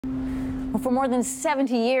For more than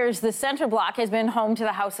 70 years, the Centre Block has been home to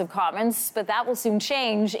the House of Commons, but that will soon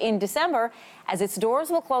change in December as its doors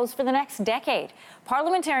will close for the next decade.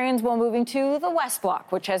 Parliamentarians will move to the West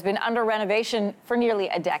Block, which has been under renovation for nearly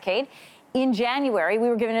a decade. In January, we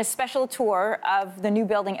were given a special tour of the new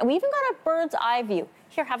building, and we even got a bird's eye view.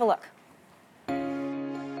 Here, have a look.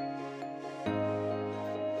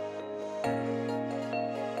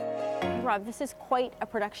 Rob, this is quite a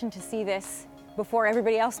production to see this before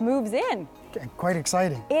everybody else moves in. Quite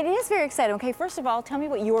exciting. It is very exciting. Okay, first of all, tell me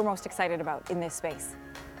what you're most excited about in this space.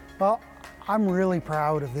 Well, I'm really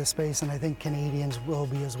proud of this space, and I think Canadians will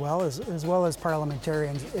be as well as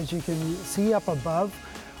parliamentarians. As you can see up above,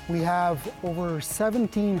 we have over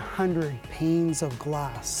 1,700 panes of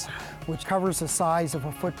glass, which covers the size of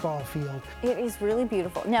a football field. It is really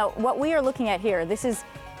beautiful. Now, what we are looking at here, this is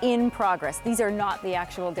in progress. These are not the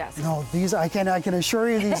actual desks. No, I can assure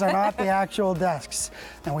you these are not the actual desks.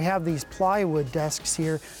 And we have these plywood desks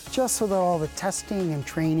here just so that all the testing and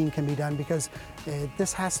training can be done, because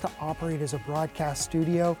this has to operate as a broadcast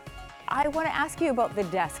studio. I want to ask you about the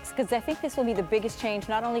desks, because I think this will be the biggest change,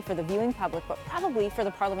 not only for the viewing public, but probably for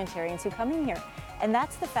the parliamentarians who come in here. And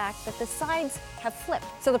that's the fact that the sides have flipped.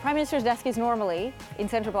 So the Prime Minister's desk is normally in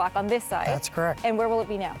Centre Block on this side. That's correct. And where will it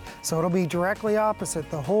be now? So it'll be directly opposite.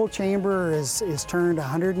 The whole chamber is turned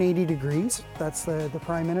 180 degrees. That's the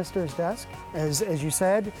Prime Minister's desk. As you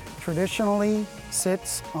said, traditionally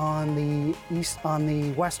sits on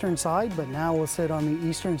the western side, but now will sit on the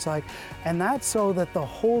eastern side. And that's so that the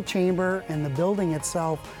whole chamber and the building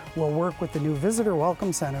itself will work with the new Visitor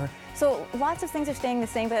Welcome Center. So lots of things are staying the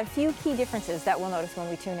same, but a few key differences that we'll notice when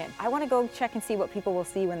we tune in. I want to go check and see what people will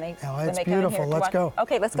see when they come in here. It's beautiful. Let's go.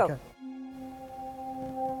 Okay, let's go. Okay.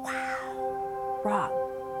 Wow.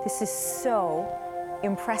 Rob, this is so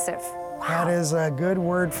impressive. Wow. That is a good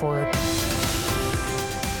word for it.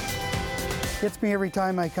 Gets me every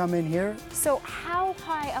time I come in here. So how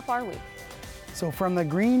high up are we? So from the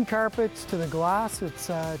green carpets to the glass, it's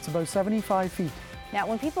about 75 feet. Now,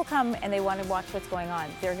 when people come and they want to watch what's going on,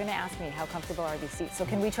 they're going to ask me, how comfortable are these seats? So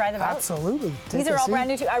can we try them out? Absolutely. These are all brand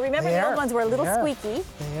new too. I remember the old ones were a little squeaky.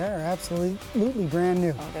 They are absolutely brand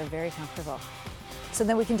new. Oh, they're very comfortable. So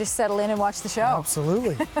then we can just settle in and watch the show.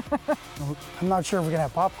 Absolutely. I'm not sure if we're going to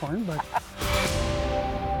have popcorn, but...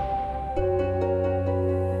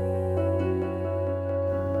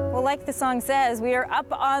 Like the song says, we are up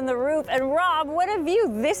on the roof. And Rob, what a view.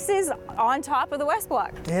 This is on top of the West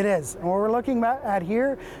Block. It is. And what we're looking at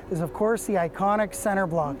here is, of course, the iconic Centre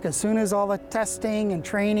Block. As soon as all the testing and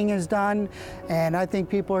training is done, and I think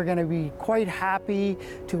people are going to be quite happy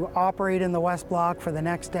to operate in the West Block for the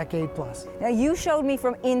next decade plus. Now, you showed me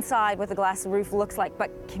from inside what the glass roof looks like,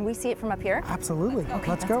 but can we see it from up here? Absolutely. Okay,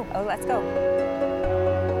 let's go. Oh, let's go.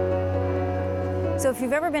 So if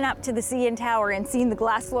you've ever been up to the CN Tower and seen the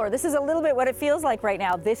glass floor, this is a little bit what it feels like right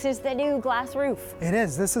now. This is the new glass roof. It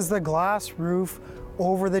is. This is the glass roof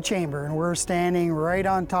over the chamber, and we're standing right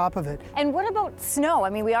on top of it. And what about snow?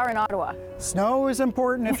 I mean, we are in Ottawa. Snow is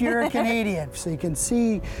important if you're a Canadian. So you can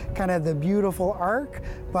see kind of the beautiful arc,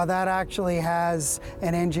 but that actually has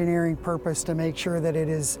an engineering purpose to make sure that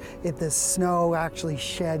the snow actually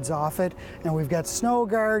sheds off it. And we've got snow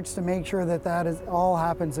guards to make sure that all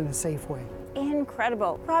happens in a safe way.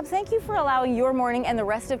 Incredible. Rob, thank you for allowing your morning and the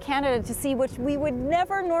rest of Canada to see what we would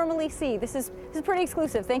never normally see. This is pretty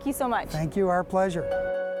exclusive. Thank you so much. Thank you. Our pleasure.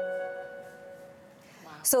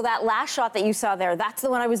 Wow. So that last shot that you saw there, that's the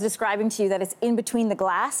one I was describing to you, that it's in between the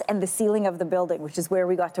glass and the ceiling of the building, which is where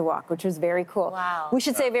we got to walk, which was very cool. Wow. We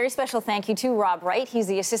should say a very special thank you to Rob Wright. He's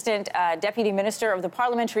the Assistant Deputy Minister of the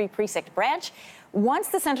Parliamentary Precinct Branch. Once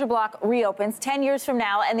the Centre Block reopens 10 years from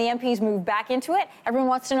now and the MPs move back into it, everyone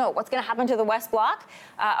wants to know what's going to happen to the West Block.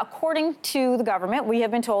 According to the government, we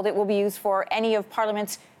have been told it will be used for any of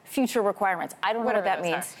Parliament's future requirements. I don't know what that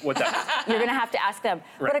means. What that You're going to have to ask them.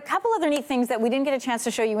 Right. But a couple other neat things that we didn't get a chance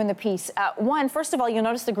to show you in the piece. One, first of all, you'll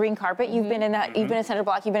notice the green carpet. You've been in you've been in Centre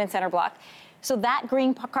Block. You've been in Centre Block. So that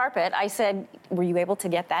green carpet, I said, were you able to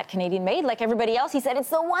get that Canadian made like everybody else? He said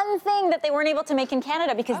it's the one thing that they weren't able to make in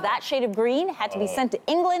Canada because that shade of green had to be sent to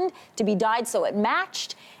England to be dyed so it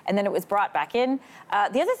matched, and then it was brought back in.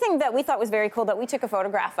 The other thing that we thought was very cool that we took a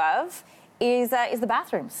photograph of is the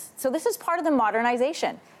bathrooms. So this is part of the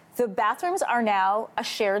modernization. The bathrooms are now a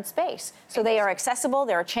shared space. So they are accessible,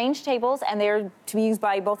 there are change tables, and they're to be used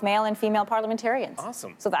by both male and female parliamentarians.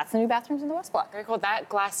 Awesome. So that's the new bathrooms in the West Block. Very cool. That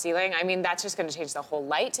glass ceiling, I mean, that's just going to change the whole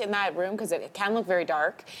light in that room because it can look very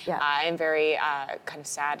dark and very kind of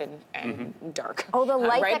sad and dark. Oh, the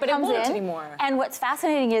light right? that but comes it won't in. anymore. And what's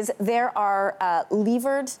fascinating is there are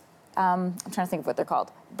levered I'm trying to think of what they're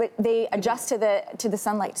called, but they adjust to the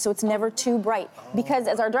sunlight, so it's never too bright. Because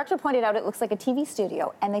as our director pointed out, it looks like a TV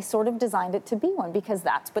studio, and they sort of designed it to be one because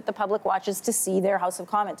that's what the public watches to see their House of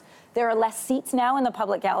Commons. There are less seats now in the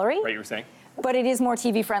public gallery. Right, you were saying? But it is more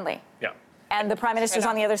TV friendly. Yeah. And the Prime Minister's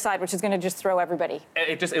on the other side, which is going to just throw everybody.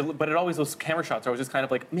 But it always, those camera shots are always just kind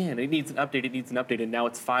of like, man, it needs an update, and now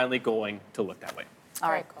it's finally going to look that way.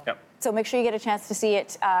 All right. Cool. Yep. So make sure you get a chance to see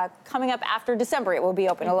it coming up after December. It will be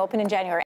open. It'll open in January.